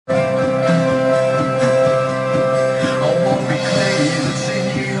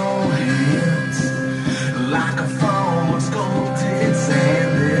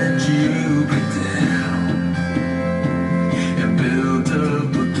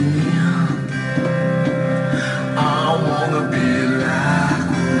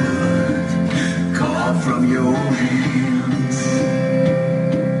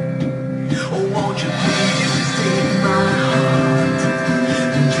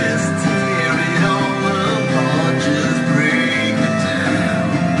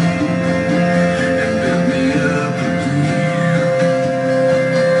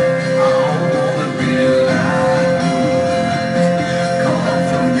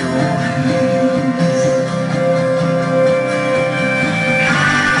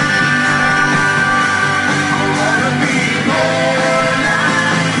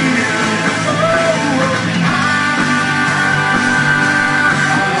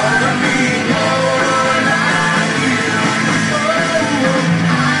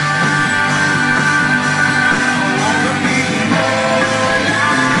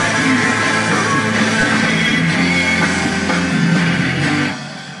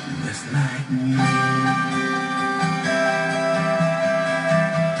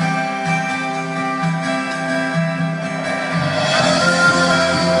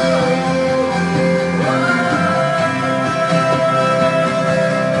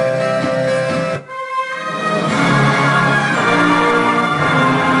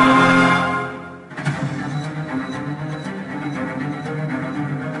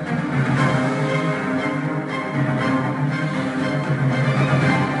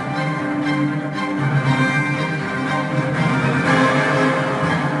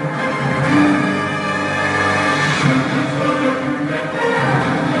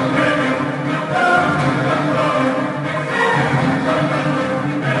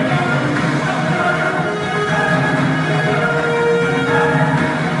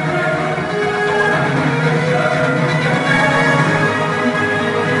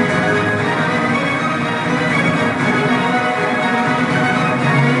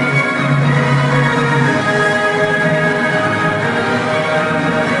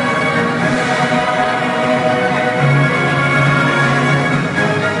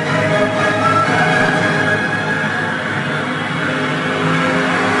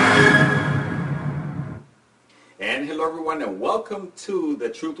welcome to the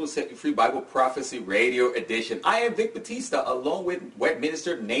Truth Will Set You Free Bible Prophecy Radio Edition. I am Vic Batista, along with Wet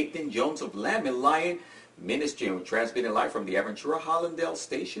Minister Nathan Jones of Lamb and Lion Ministry, and we're transmitting live from the Aventura Hollandale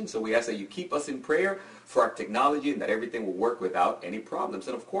station. So we ask that you keep us in prayer for our technology and that everything will work without any problems.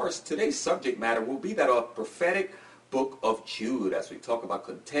 And of course, today's subject matter will be that of prophetic book of Jude, as we talk about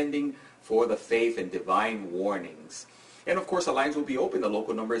contending for the faith and divine warnings. And of course, the lines will be open. The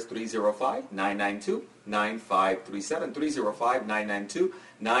local number is 305-992-9537.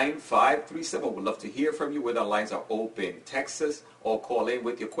 305-992-9537. We'd love to hear from you where the lines are open. Text us or call in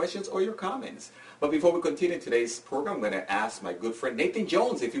with your questions or your comments. But before we continue today's program, I'm going to ask my good friend Nathan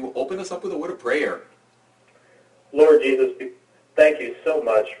Jones if he will open us up with a word of prayer. Lord Jesus, we thank you so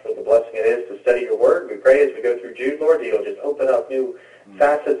much for the blessing it is to study your word. We pray as we go through Jude, Lord, you'll just open up new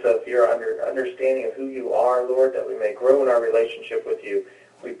facets of your understanding of who you are, Lord, that we may grow in our relationship with you.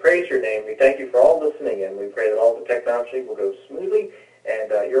 We praise your name. We thank you for all listening, and we pray that all the technology will go smoothly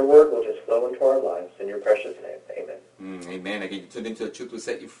and your word will just flow into our lives. In your precious name, amen. Amen. Again, you tuned into the Truth Will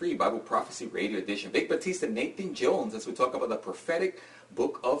Set You Free Bible Prophecy Radio Edition. Vic Batista, Nathan Jones, as we talk about the prophetic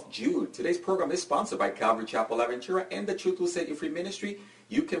book of Jude. Today's program is sponsored by Calvary Chapel Aventura and the Truth Will Set You Free Ministry.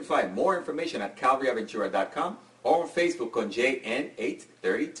 You can find more information at calvaryaventura.com or on Facebook on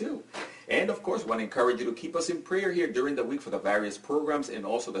JN832. And of course, we want to encourage you to keep us in prayer here during the week for the various programs and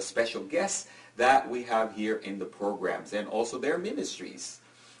also the special guests that we have here in the programs and also their ministries.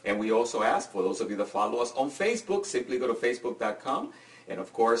 And we also ask for those of you that follow us on Facebook, simply go to facebook.com. And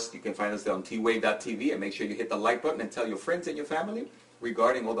of course, you can find us there on twave.tv, and make sure you hit the like button and tell your friends and your family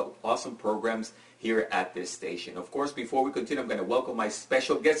regarding all the awesome programs here at this station. Of course, before we continue, I'm going to welcome my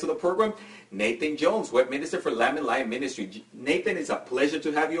special guest to the program, Nathan Jones, Web Minister for Lamb and Lion Ministry. Nathan, it's a pleasure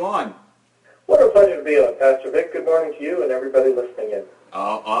to have you on. What a pleasure to be on, Pastor Vic. Good morning to you and everybody listening in.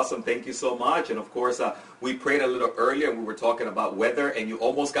 Awesome. Thank you so much. And of course, we prayed a little earlier and we were talking about weather, and you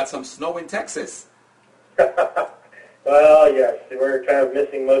almost got some snow in Texas. Well, yes. We're kind of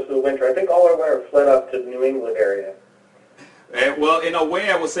missing most of the winter. I think all our winter fled up to the New England area. Well, in a way,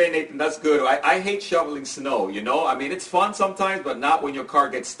 I would say, Nathan, that's good. I hate shoveling snow, you know. I mean, it's fun sometimes, but not when your car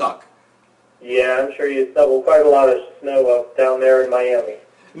gets stuck. Yeah, I'm sure you shovel quite a lot of snow up down there in Miami.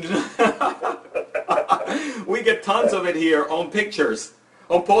 We get tons of it here on pictures,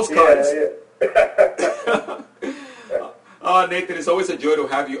 on postcards. Yeah. Nathan, it's always a joy to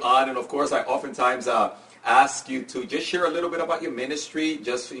have you on. And of course, I oftentimes ask you to just share a little bit about your ministry,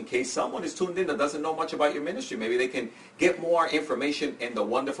 just in case someone is tuned in that doesn't know much about your ministry. Maybe they can get more information and the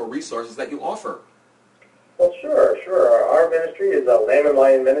wonderful resources that you offer. Well, sure. Our ministry is Lamb and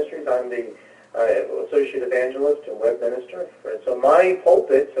Lion Ministries. I'm the associate evangelist and web minister. And so my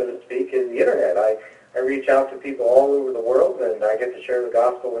pulpit, so to speak, is the internet. I reach out to people all over the world, and I get to share the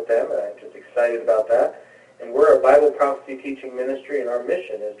gospel with them, and I'm just excited about that. And we're a Bible prophecy teaching ministry, and our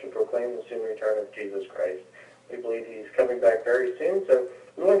mission is to proclaim the soon return of Jesus Christ. We believe he's coming back very soon, so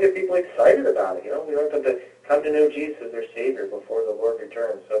we want to get people excited about it. We want them to come to know Jesus as their Savior before the Lord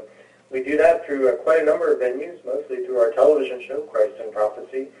returns. So we do that through quite a number of venues, mostly through our television show, Christ in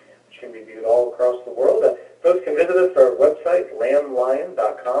Prophecy, which can be viewed all across the world. Folks can visit us at our website,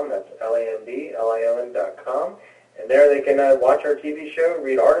 lamblion.com. That's LAMBLION.com. And there they can watch our TV show,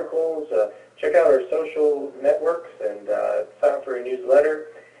 read articles, check out our social networks, and sign up for a newsletter,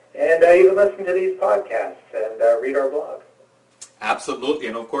 and even listen to these podcasts and read our blog. Absolutely.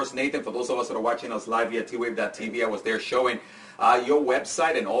 And of course, Nathan, for those of us that are watching us live via twave.tv, I was there showing your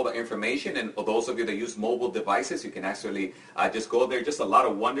website and all the information. And for those of you that use mobile devices, you can actually just go there. Just a lot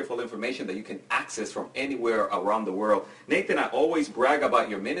of wonderful information that you can access from anywhere around the world. Nathan, I always brag about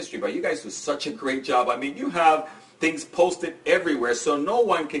your ministry, but you guys do such a great job. I mean, you have things posted everywhere, so no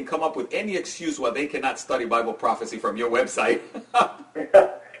one can come up with any excuse why they cannot study Bible prophecy from your website.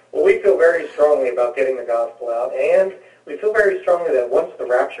 Well, we feel very strongly about getting the gospel out, and we feel very strongly that once the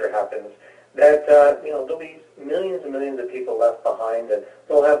rapture happens, that there'll be millions and millions of people left behind, and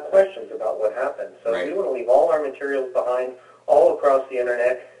they'll have questions about what happened. So right. We want to leave all our materials behind all across the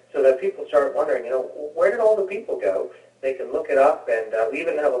internet, so that people start wondering, where did all the people go? They can look it up, and we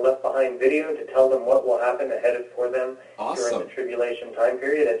even have a Left Behind video to tell them what will happen ahead for them during the tribulation time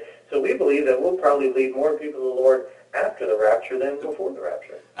period. And so we believe that we'll probably lead more people to the Lord after the rapture than before the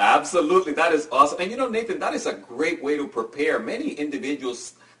rapture. Absolutely. That is awesome. And Nathan, that is a great way to prepare. Many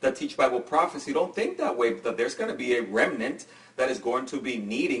individuals that teach Bible prophecy don't think that way, that there's going to be a remnant that is going to be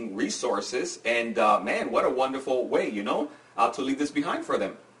needing resources. And man, what a wonderful way, to leave this behind for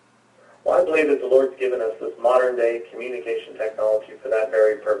them. Well, I believe that the Lord's given us this modern-day communication technology for that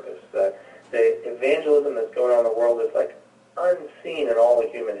very purpose. The evangelism that's going on in the world is like unseen in all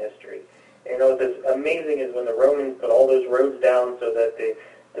of human history. What's amazing is when the Romans put all those roads down so that the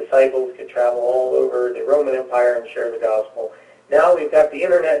disciples could travel all over the Roman Empire and share the gospel. Now we've got the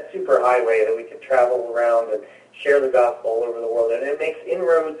internet superhighway that we can travel around and share the gospel all over the world. And it makes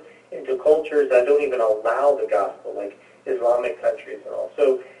inroads into cultures that don't even allow the gospel, like Islamic countries and all.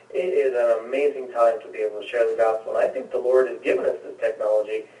 So it is an amazing time to be able to share the gospel. And I think the Lord has given us this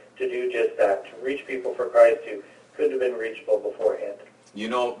technology to do just that, to reach people for Christ who couldn't have been reachable beforehand.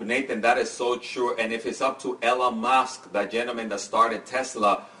 Nathan, that is so true. And if it's up to Elon Musk, that gentleman that started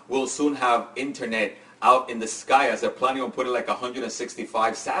Tesla, we'll soon have internet out in the sky, as they're planning on putting like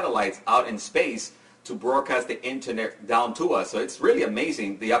 165 satellites out in space to broadcast the internet down to us. So it's really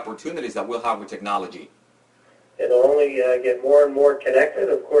amazing the opportunities that we'll have with technology. It'll only get more and more connected.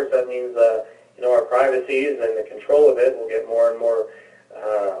 Of course, that means our privacies and the control of it will get more and more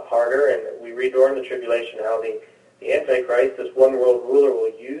harder. And we read during the tribulation how the Antichrist, this one world ruler,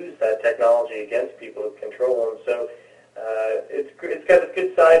 will use that technology against people to control them. So it's got its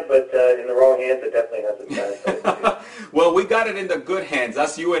good side, but in the wrong hands, it definitely has its bad side too. Well, we got it in the good hands.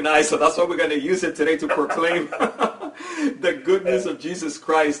 That's you and I. So that's why we're going to use it today to proclaim the goodness of Jesus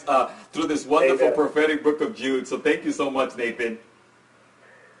Christ through this wonderful prophetic book of Jude. So thank you so much, Nathan.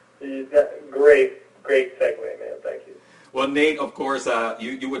 Great segue, man. Thank you. Well, Nate, of course,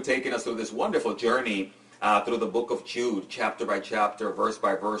 you were taking us through this wonderful journey through the book of Jude, chapter by chapter, verse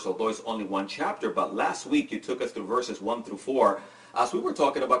by verse, although it's only one chapter. But last week you took us through verses 1 through 4 as we were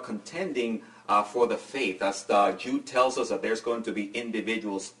talking about contending for the faith. As Jude tells us that there's going to be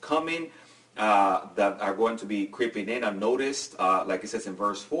individuals coming that are going to be creeping in unnoticed, like it says in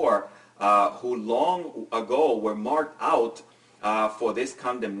verse 4, who long ago were marked out for this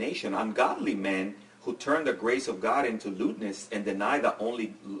condemnation, ungodly men who turn the grace of God into lewdness and deny the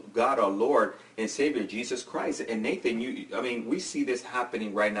only God, our Lord and Savior, Jesus Christ. And Nathan, we see this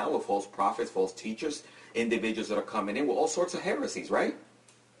happening right now with false prophets, false teachers, individuals that are coming in with all sorts of heresies, right?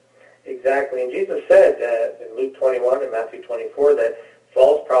 Exactly. And Jesus said in Luke 21 and Matthew 24 that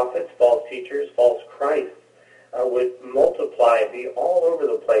false prophets, false teachers, false Christs would multiply and be all over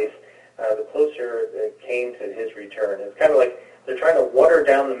the place the closer it came to his return. It's kind of like they're trying to water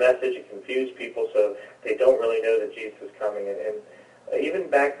down the message and confuse people so they don't really know that Jesus is coming. And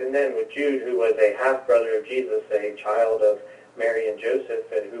even back then with Jude, who was a half-brother of Jesus, a child of Mary and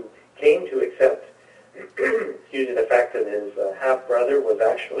Joseph, and who came to accept the fact that his half-brother was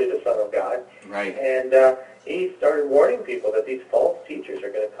actually the Son of God. Right. And he started warning people that these false teachers are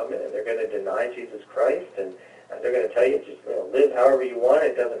going to come in and they're going to deny Jesus Christ, and they're going to tell you just live however you want,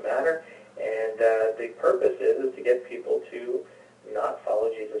 it doesn't matter. And the purpose is to get people to not follow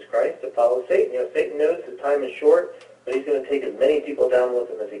Jesus Christ, to follow Satan. Satan knows his time is short, but he's going to take as many people down with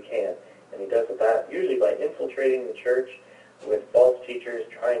him as he can. And he does that usually by infiltrating the church with false teachers,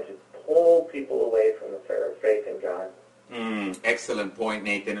 trying to pull people away from the faith in God. Excellent point,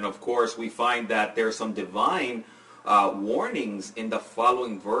 Nathan. And of course, we find that there are some divine warnings in the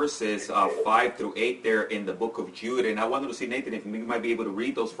following verses, 5 through 8 there in the book of Jude. And I wanted to see, Nathan, if you might be able to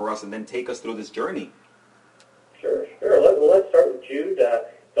read those for us and then take us through this journey. Sure. Let's start with Jude.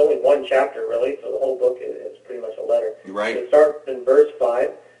 It's only one chapter, really, so the whole book is pretty much a letter. Right. It starts in verse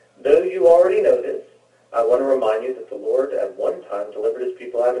 5. Though you already know this, I want to remind you that the Lord at one time delivered his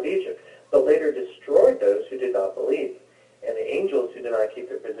people out of Egypt, but later destroyed those who did not believe. And the angels who did not keep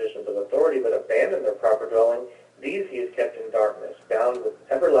their positions of authority but abandoned their proper dwelling, these he has kept in darkness, bound with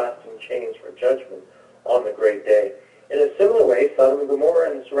everlasting chains for judgment on the great day. In a similar way, Sodom and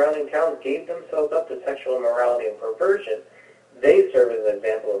Gomorrah and the surrounding towns gave themselves up to sexual immorality and perversion. They serve as an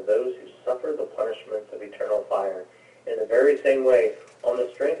example of those who suffer the punishments of eternal fire. In the very same way, on the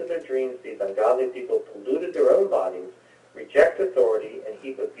strength of their dreams, these ungodly people polluted their own bodies, reject authority, and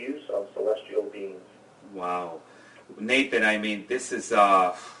heap abuse on celestial beings. Wow. Nathan, I mean, this is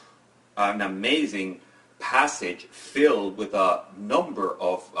an amazing passage filled with a number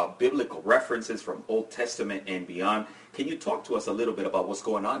of biblical references from Old Testament and beyond. Can you talk to us a little bit about what's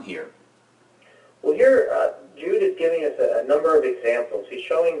going on here? Well, here Jude is giving us a number of examples. He's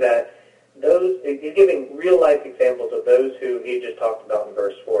showing that he's giving real-life examples of those who he just talked about in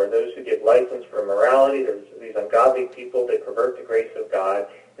verse 4, those who give license for immorality. There's these ungodly people, they pervert the grace of God,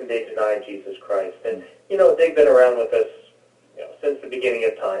 and they deny Jesus Christ. And, they've been around with us since the beginning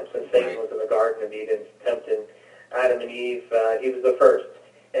of time, since Satan was in the Garden of Eden tempting Adam and Eve. He was the first.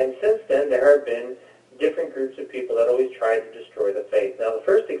 And since then, there have been different groups of people that always tried to destroy the faith. Now, the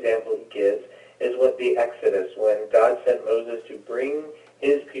first example he gives is with the Exodus, when God sent Moses to bring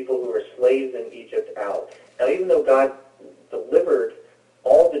his people who were slaves in Egypt out. Now, even though God delivered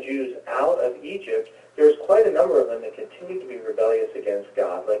all the Jews out of Egypt, there's quite a number of them that continued to be rebellious against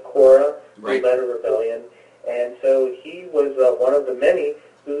God, like Korah, who led a rebellion. And so he was one of the many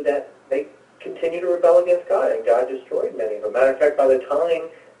who they continued to rebel against God, and God destroyed many of them. Matter of fact, by the time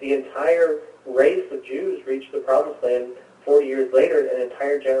the entire race of Jews reached the Promised Land 40 years later, an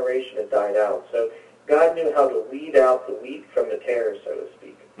entire generation had died out. So God knew how to weed out the wheat from the tares, so to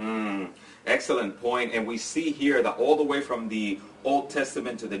speak. Excellent point. And we see here that all the way from the Old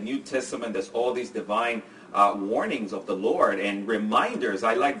Testament to the New Testament, there's all these divine warnings of the Lord and reminders.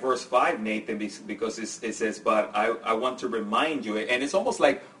 I like verse 5, Nathan, because it says, but I want to remind you. And it's almost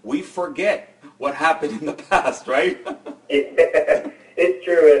like we forget what happened in the past, right? It's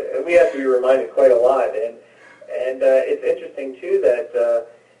true. We have to be reminded quite a lot. And it's interesting, too, that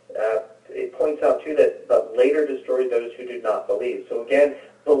it points out, too, that but later destroyed those who did not believe. So, again,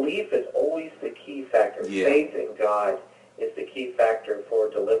 belief is always the key factor. Yeah. Faith in God is the key factor for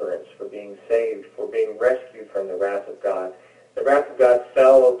deliverance, for being saved, for being rescued from the wrath of God. The wrath of God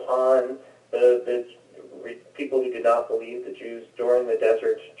fell upon the people who did not believe, the Jews, during the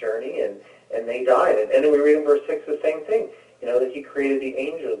desert journey, and they died. And we read in verse 6 the same thing, that he created the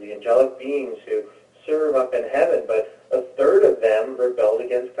angels, the angelic beings who serve up in heaven, but a third of them rebelled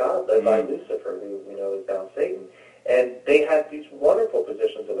against God, led by Lucifer, who we know is now Satan. And they had these wonderful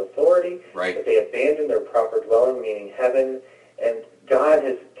positions of authority, but they abandoned their proper dwelling, meaning heaven, and God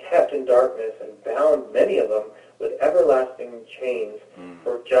has kept in darkness and bound many of them with everlasting chains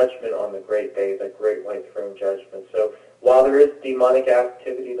for judgment on the great day, the great white throne judgment. So while there is demonic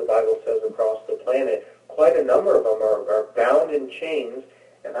activity, the Bible says, across the planet, quite a number of them are bound in chains,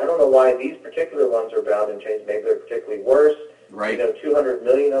 and I don't know why these particular ones are bound in chains. Maybe they're particularly worse. 200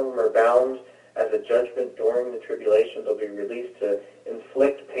 million of them are bound as a judgment during the tribulation. They'll be released to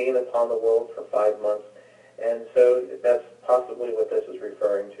inflict pain upon the world for 5 months. And so that's possibly what this is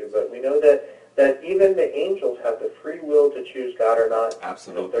referring to. But we know that even the angels have the free will to choose God or not.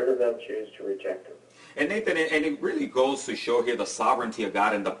 Absolutely. And a third of them choose to reject him. And Nathan, and it really goes to show here the sovereignty of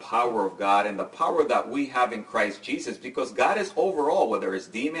God and the power of God and the power that we have in Christ Jesus, because God is overall, whether it's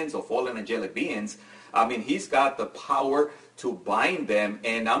demons or fallen angelic beings, I mean, he's got the power to bind them.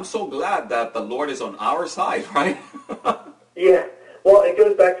 And I'm so glad that the Lord is on our side, right? Yeah. Well, it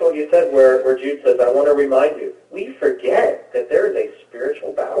goes back to what you said where Jude says, I want to remind you, we forget that there is a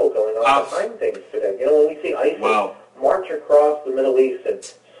spiritual battle going on behind things today. When we see ISIS march across the Middle East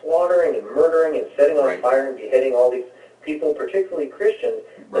and slaughtering and murdering and setting on fire and beheading all these people, particularly Christians,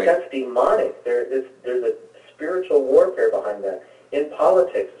 but that's demonic. There's a spiritual warfare behind that. In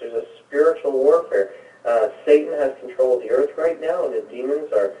politics, there's a spiritual warfare. Satan has control of the earth right now, and his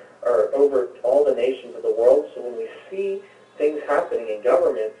demons are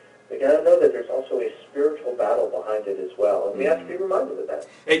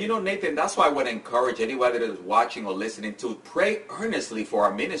Nathan, that's why I want to encourage anybody that is watching or listening to pray earnestly for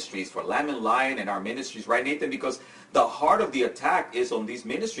our ministries, for Lamb and Lion and our ministries, right, Nathan? Because the heart of the attack is on these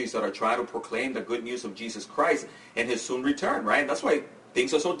ministries that are trying to proclaim the good news of Jesus Christ and his soon return, right? And that's why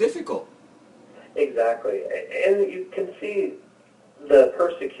things are so difficult. Exactly. And you can see the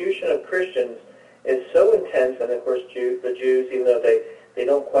persecution of Christians is so intense, and of course the Jews, even though they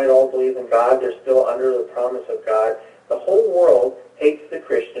don't quite all believe in God, they're still under the promise of God. The whole world hates the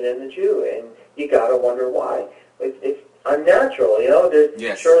Christian and the Jew, and you got to wonder why. It's unnatural, you know. There's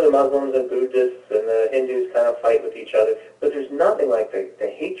Yes. Sure, the Muslims and Buddhists and the Hindus kind of fight with each other, but there's nothing like the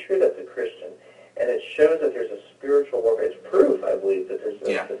hatred of the Christian, and it shows that there's a spiritual warfare. It's proof, I believe, that there's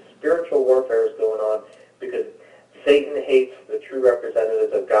a spiritual warfare is going on, because Satan hates the true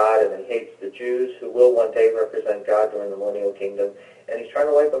representatives of God, and he hates the Jews who will one day represent God during the millennial kingdom, and he's trying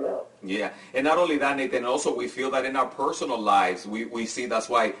to wipe them out. Yeah, and not only that, Nathan, also we feel that in our personal lives, we see that's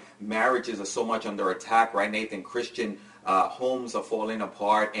why marriages are so much under attack, right, Nathan? Christian homes are falling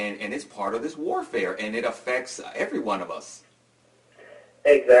apart, and it's part of this warfare, and it affects every one of us.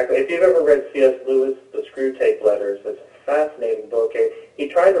 Exactly. If you've ever read C.S. Lewis, The Screwtape Letters, it's a fascinating book. He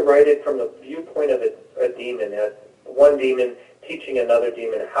tried to write it from the viewpoint of a demon, one demon teaching another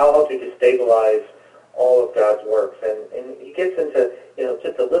demon how to destabilize all of God's works. And he gets into,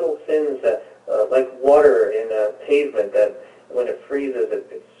 just the little sins that, like water in a pavement, that when it freezes,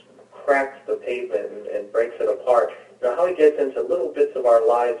 it cracks the pavement and breaks it apart. How he gets into little bits of our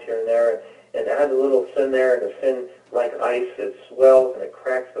lives here and there, and adds a little sin there, and a sin like ice, it swells and it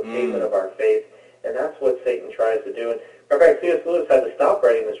cracks the pavement of our faith. And that's what Satan tries to do. And in fact, C.S. Lewis had to stop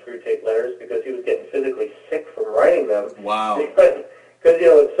writing the Screwtape Letters because he was getting physically sick from writing them. Wow. Because,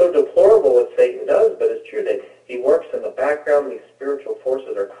 it's so deplorable what Satan does, but it's true that he works in the background. These spiritual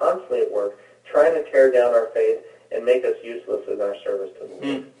forces are constantly at work, trying to tear down our faith and make us useless in our service to the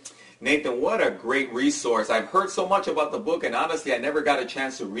Lord. Nathan, what a great resource. I've heard so much about the book, and honestly, I never got a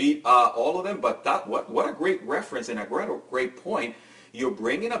chance to read all of them, but what a great reference and a great point. You're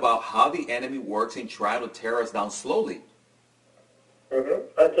bringing about how the enemy works in trying to tear us down slowly.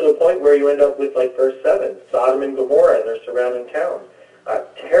 Mm-hmm. And to the point where you end up with, like, verse 7, Sodom and Gomorrah and their surrounding towns.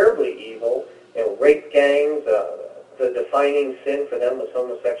 Terribly evil, rape gangs, the defining sin for them was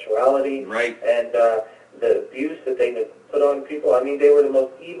homosexuality. Right. And the abuse that they put on people. I mean, they were the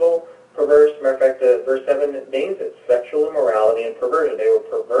most evil, perverse. Matter of fact, verse 7 names it, sexual immorality and perversion. They were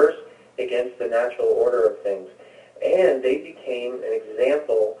perverse against the natural order of things. And they became an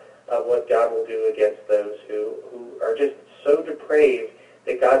example of what God will do against those who are just so depraved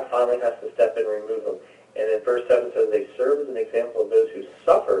that God finally has to step in and remove them. And in verse 7 says, they serve as an example of those who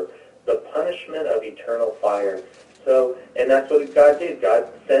suffer the punishment of eternal fire. So, and that's what God did. God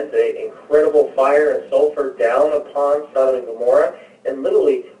sent an incredible fire and sulfur down upon Sodom and Gomorrah and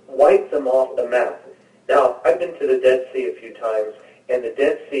literally wiped them off the map. Now, I've been to the Dead Sea a few times, and the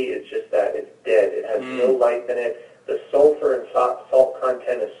Dead Sea is just that. It's dead. It has no life in it. The sulfur and salt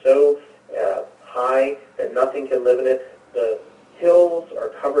content is so high that nothing can live in it. The hills are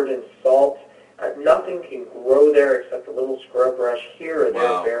covered in salt. Nothing can grow there except a little scrub brush here or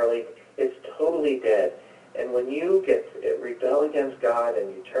there, barely. It's totally dead. And when you rebel against God and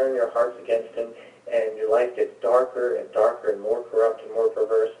you turn your hearts against Him and your life gets darker and darker and more corrupt and more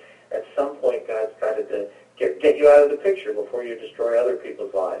perverse, at some point God's got to get you out of the picture before you destroy other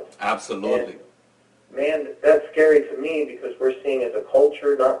people's lives. Absolutely. And, man, that's scary to me because we're seeing as a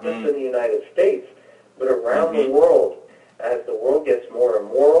culture, not just in the United States, but around the world, as the world gets more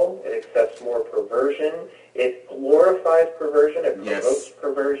immoral, it accepts more perversion, it glorifies perversion, it promotes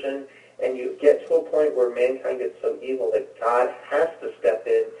perversion, and you get to a point where mankind gets so evil that God has to step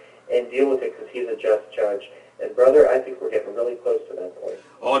in and deal with it because He's a just judge. And brother, I think we're getting really close to that point.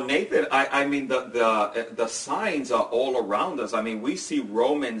 Oh, Nathan, I mean, the signs are all around us. I mean, we see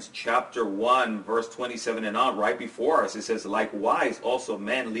Romans chapter 1, verse 27 and on, right before us. It says, likewise, also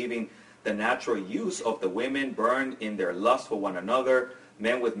men leaving the natural use of the women burn in their lust for one another,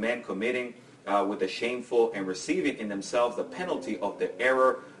 men with men committing with the shameful and receiving in themselves the penalty of the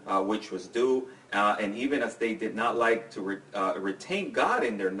error which was due. And even as they did not like to retain God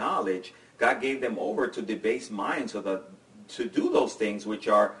in their knowledge, God gave them over to debased minds to do those things which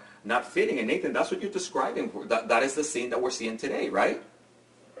are not fitting. And Nathan, that's what you're describing. That is the scene that we're seeing today, right?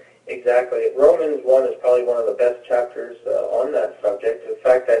 Exactly. Romans 1 is probably one of the best chapters on that subject. The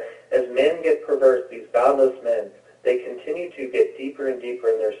fact that as men get perverse, these godless men, they continue to get deeper and deeper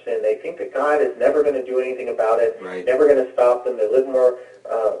in their sin. They think that God is never going to do anything about it, never going to stop them. They live more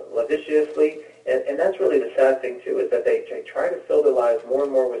lasciviously. And that's really the sad thing, too, is that they try to fill their lives more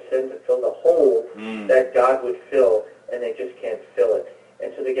and more with sin to fill the hole that God would fill, and they just can't fill it.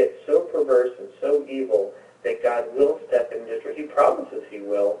 And so they get so perverse and so evil that God will step in and destroy. He promises he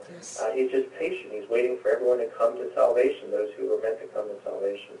will. Yes. He's just patient. He's waiting for everyone to come to salvation, those who are meant to come to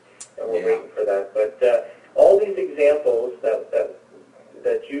salvation. And we're waiting for that. But all these examples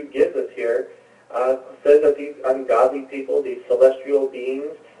that Jude gives us here says that these ungodly people, these celestial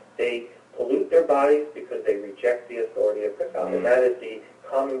beings, they pollute their bodies because they reject the authority of God. And that is the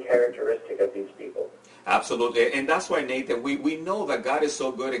common characteristic of these people. Absolutely. And that's why, Nathan, we know that God is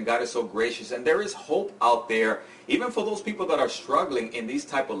so good and God is so gracious. And there is hope out there, even for those people that are struggling in these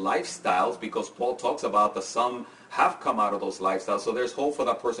type of lifestyles, because Paul talks about that some have come out of those lifestyles. So there's hope for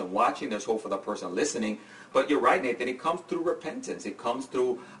that person watching. There's hope for that person listening. But you're right, Nathan. It comes through repentance. It comes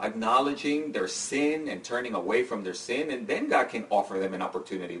through acknowledging their sin and turning away from their sin. And then God can offer them an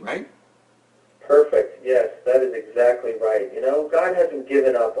opportunity, right? Perfect. Yes, that is exactly right. You know, God hasn't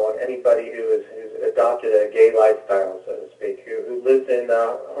given up on anybody who's adopted a gay lifestyle, so to speak, who lives in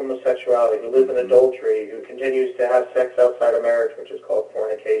homosexuality, who lives in adultery, who continues to have sex outside of marriage, which is called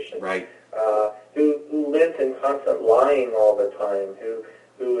fornication. Right. Who lives in constant lying all the time,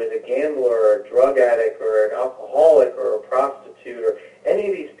 who is a gambler or a drug addict or an alcoholic or a prostitute, or any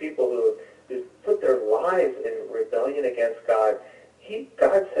of these people who put their lives in rebellion against God.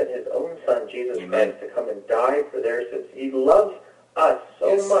 God sent his own son, Jesus Christ, to come and die for their sins. He loves us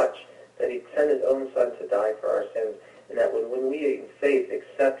so much that he sent his own son to die for our sins, and that when we in faith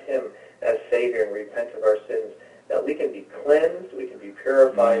accept him as Savior and repent of our sins, that we can be cleansed, we can be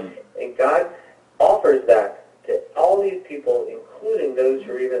purified, and God offers that to all these people, including those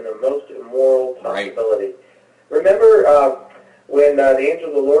who are even the most immoral possibility. Remember when the angel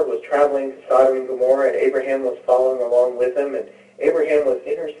of the Lord was traveling to Sodom and Gomorrah, and Abraham was following along with him, and Abraham was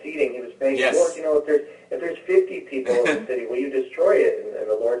interceding. He was saying, Lord, you know, if there's 50 people in the city, will you destroy it? And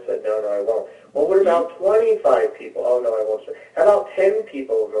the Lord said, no, I won't. Well, what about 25 people? Oh, no, I won't. How about 10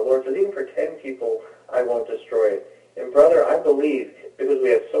 people? And the Lord said, even for 10 people, I won't destroy it. And brother, I believe, because we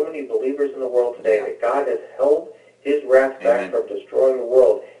have so many believers in the world today, that God has held his wrath back from destroying the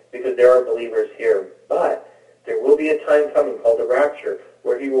world because there are believers here. But there will be a time coming called the rapture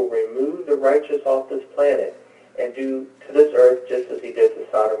where he will remove the righteous off this planet and do to this earth just as he did to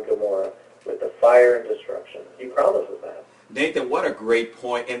Sodom and Gomorrah with the fire and destruction. He promises that. Nathan, what a great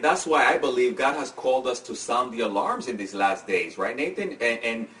point. And that's why I believe God has called us to sound the alarms in these last days, right, Nathan?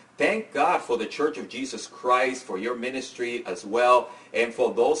 And thank God for the Church of Jesus Christ, for your ministry as well, and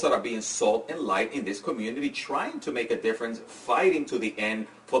for those that are being salt and light in this community, trying to make a difference, fighting to the end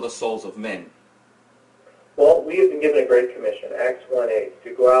for the souls of men. Well, we have been given a great commission, Acts 1:8,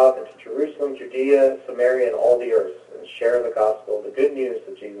 to go out into Jerusalem, Judea, Samaria, and all the earth, and share the gospel, the good news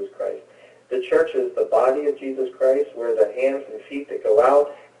of Jesus Christ. The church is the body of Jesus Christ. We're the hands and feet that go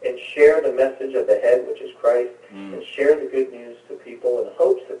out and share the message of the head, which is Christ, and share the good news to people in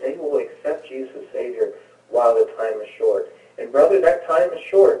hopes that they will accept Jesus as Savior while the time is short. And brother, that time is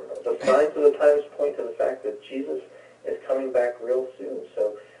short. The signs of the times point to the fact that Jesus is coming back real soon.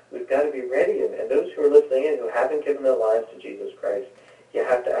 So we've got to be ready. And those who are listening in who haven't given their lives to Jesus Christ, you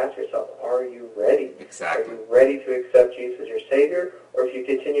have to ask yourself, are you ready? Exactly. Are you ready to accept Jesus as your Savior? Or if you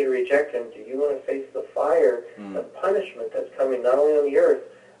continue to reject him, do you want to face the fire of punishment that's coming not only on the earth,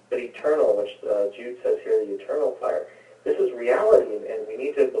 but eternal, which Jude says here, the eternal fire? This is reality, and we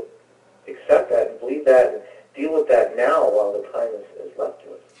need to accept that and believe that and deal with that now while the time is left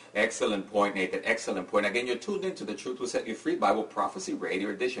to us. Excellent point, Nathan. Excellent point. Again, you're tuned into the Truth Will Set You Free Bible Prophecy Radio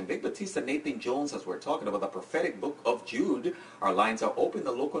Edition. Vic Batista, Nathan Jones, as we're talking about the prophetic book of Jude. Our lines are open.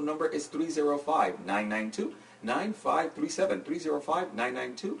 The local number is 305-992-9537.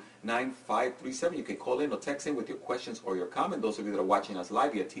 305-992-9537. You can call in or text in with your questions or your comment. Those of you that are watching us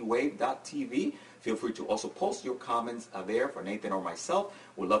live via twave.tv, feel free to also post your comments there for Nathan or myself.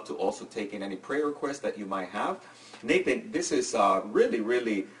 We'd love to also take in any prayer requests that you might have. Nathan, this is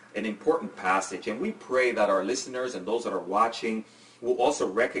really an important passage, and we pray that our listeners and those that are watching will also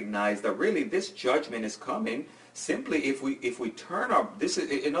recognize that really this judgment is coming simply if we turn our, this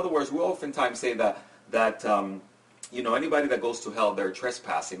is, in other words, we oftentimes say that anybody that goes to hell, they're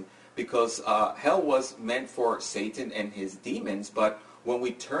trespassing, because hell was meant for Satan and his demons. But when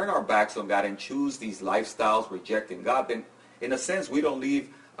we turn our backs on God and choose these lifestyles, rejecting God, then in a sense we don't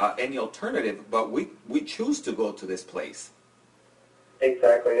leave any alternative, but we choose to go to this place.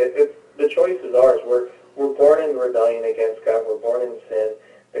 Exactly. The choice is ours. We're born in rebellion against God. We're born in sin.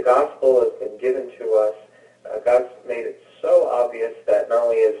 The gospel has been given to us. God's made it so obvious that not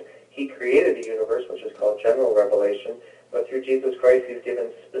only is he created the universe, which is called general revelation, but through Jesus Christ he's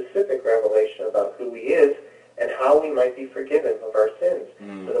given specific revelation about who he is and how we might be forgiven of our sins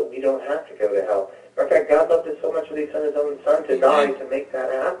so that we don't have to go to hell. In fact, God loved us so much that he sent his own son to die to make that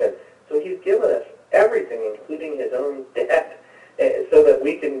happen. So he's given us everything, including his own death, so that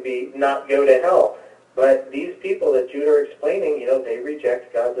we can not go to hell. But these people that Jude are explaining, they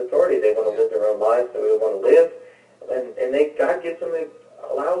reject God's authority. They want to live their own lives the way they want to live, and God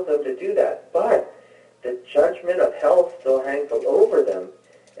allows them to do that. But the judgment of hell still hangs over them,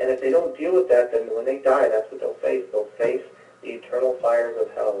 and if they don't deal with that, then when they die, that's what they'll face. They'll face the eternal fires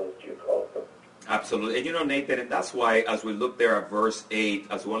of hell, as Jude calls them. Absolutely. And Nathan, and that's why as we look there at verse 8,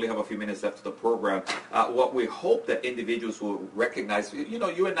 as we only have a few minutes left of the program, what we hope that individuals will recognize,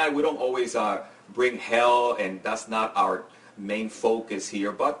 you and I, we don't always bring hell, and that's not our main focus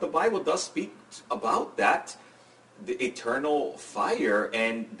here, but the Bible does speak about that, the eternal fire,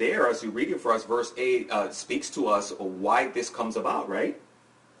 and there, as you read it for us, verse 8 speaks to us why this comes about, right?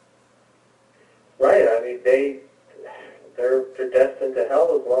 Right. I mean, they're destined to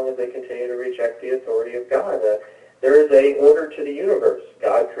hell as long as they continue to reject the authority of God. There is a order to the universe.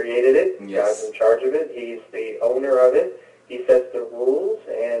 God created it. Yes. God's in charge of it. He's the owner of it. He sets the rules.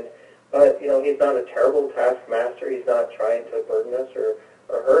 But he's not a terrible taskmaster. He's not trying to burden us or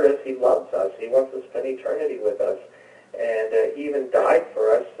hurt us. He loves us. He wants to spend eternity with us. And he even died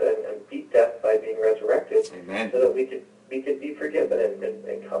for us and beat death by being resurrected. Amen. So that we could be forgiven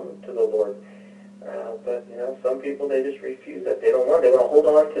and come to the Lord. But some people, they just refuse it. They don't want. They want to hold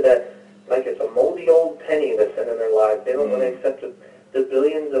on to that like it's a moldy old penny that's in their lives. They don't want to accept the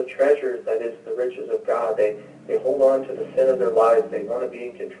billions of treasures that is the riches of God. They hold on to the sin of their lives. They want to be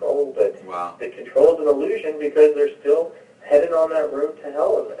in control, but the control is an illusion because they're still headed on that road to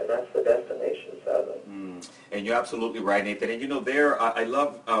hell, and that's the destination, sadly. And you're absolutely right, Nathan. And there, I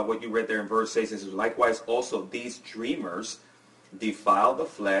love what you read there in verse 6. It says, likewise also these dreamers defile the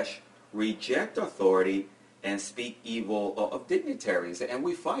flesh, reject authority, and speak evil of dignitaries. And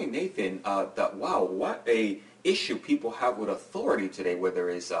we find, Nathan, that, wow, what a issue people have with authority today, whether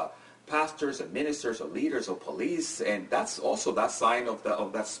it's pastors and ministers or leaders or police, and that's also that sign of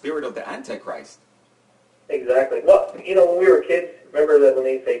that spirit of the Antichrist. Exactly. Well, when we were kids, remember that when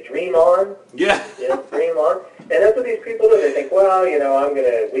they say dream on? Yeah. Dream on. And that's what these people do. They think, well, I'm going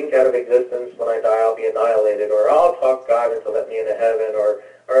to wink out of existence. When I die, I'll be annihilated, or I'll talk God into let me into heaven, or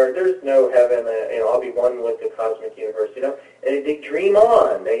there's no heaven, I'll be one with the cosmic universe, And they dream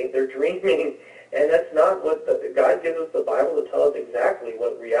on. They're dreaming, and that's not what God gives us the Bible to tell us exactly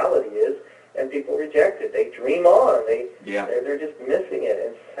what reality is, and people reject it. They dream on. They're just missing it,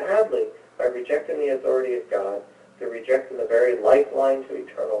 and sadly, by rejecting the authority of God, they're rejecting the very lifeline to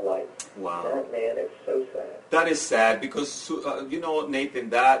eternal life. Wow. That, man, is so sad. That is sad because, Nathan,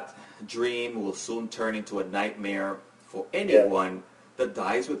 that dream will soon turn into a nightmare for anyone that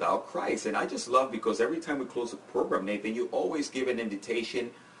dies without Christ. And I just love, because every time we close a program, Nathan, you always give an invitation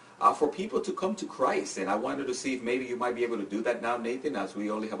for people to come to Christ. And I wanted to see if maybe you might be able to do that now, Nathan, as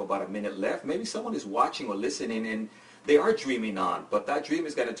we only have about a minute left. Maybe someone is watching or listening and they are dreaming on, but that dream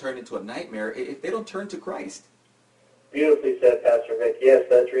is going to turn into a nightmare if they don't turn to Christ. Beautifully said, Pastor Vic. Yes,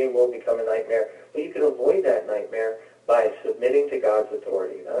 that dream will become a nightmare. But you can avoid that nightmare by submitting to God's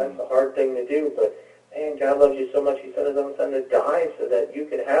authority. Now, that's a hard thing to do, but, man, God loves you so much, he sent his own son to die so that you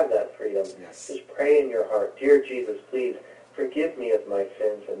could have that freedom. Yes. Just pray in your heart, dear Jesus, please forgive me of my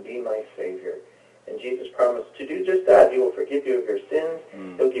sins and be my Savior. And Jesus promised to do just that. He will forgive you of your sins.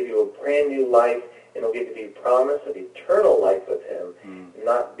 He'll give you a brand new life, and he'll give you the promise of eternal life with him,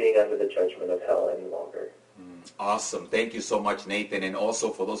 not being under the judgment of hell any longer. Awesome. Thank you so much, Nathan. And also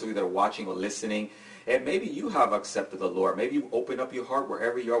for those of you that are watching or listening, and maybe you have accepted the Lord. Maybe you open up your heart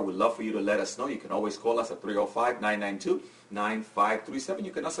wherever you are. We'd love for you to let us know. You can always call us at 305-992-9537.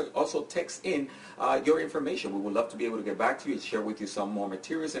 You can also text in your information. We would love to be able to get back to you and share with you some more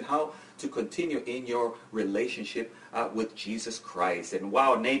materials and how to continue in your relationship with Jesus Christ. And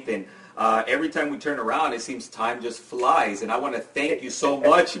wow, Nathan, every time we turn around, it seems time just flies. And I want to thank you so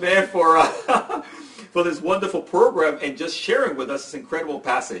much, man, for for this wonderful program and just sharing with us this incredible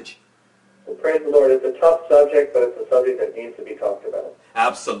passage. Well, praise the Lord. It's a tough subject, but it's a subject that needs to be talked about.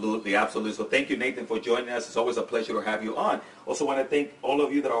 Absolutely, absolutely. So thank you, Nathan, for joining us. It's always a pleasure to have you on. Also want to thank all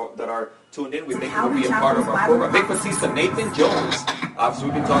of you that are tuned in. We thank you for being part of our program. Big Batista, Nathan Jones. So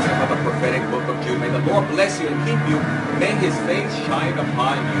we've been talking about the prophetic book of Jude. May the Lord bless you and keep you. May his face shine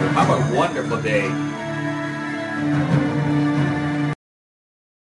upon you. Have a wonderful day.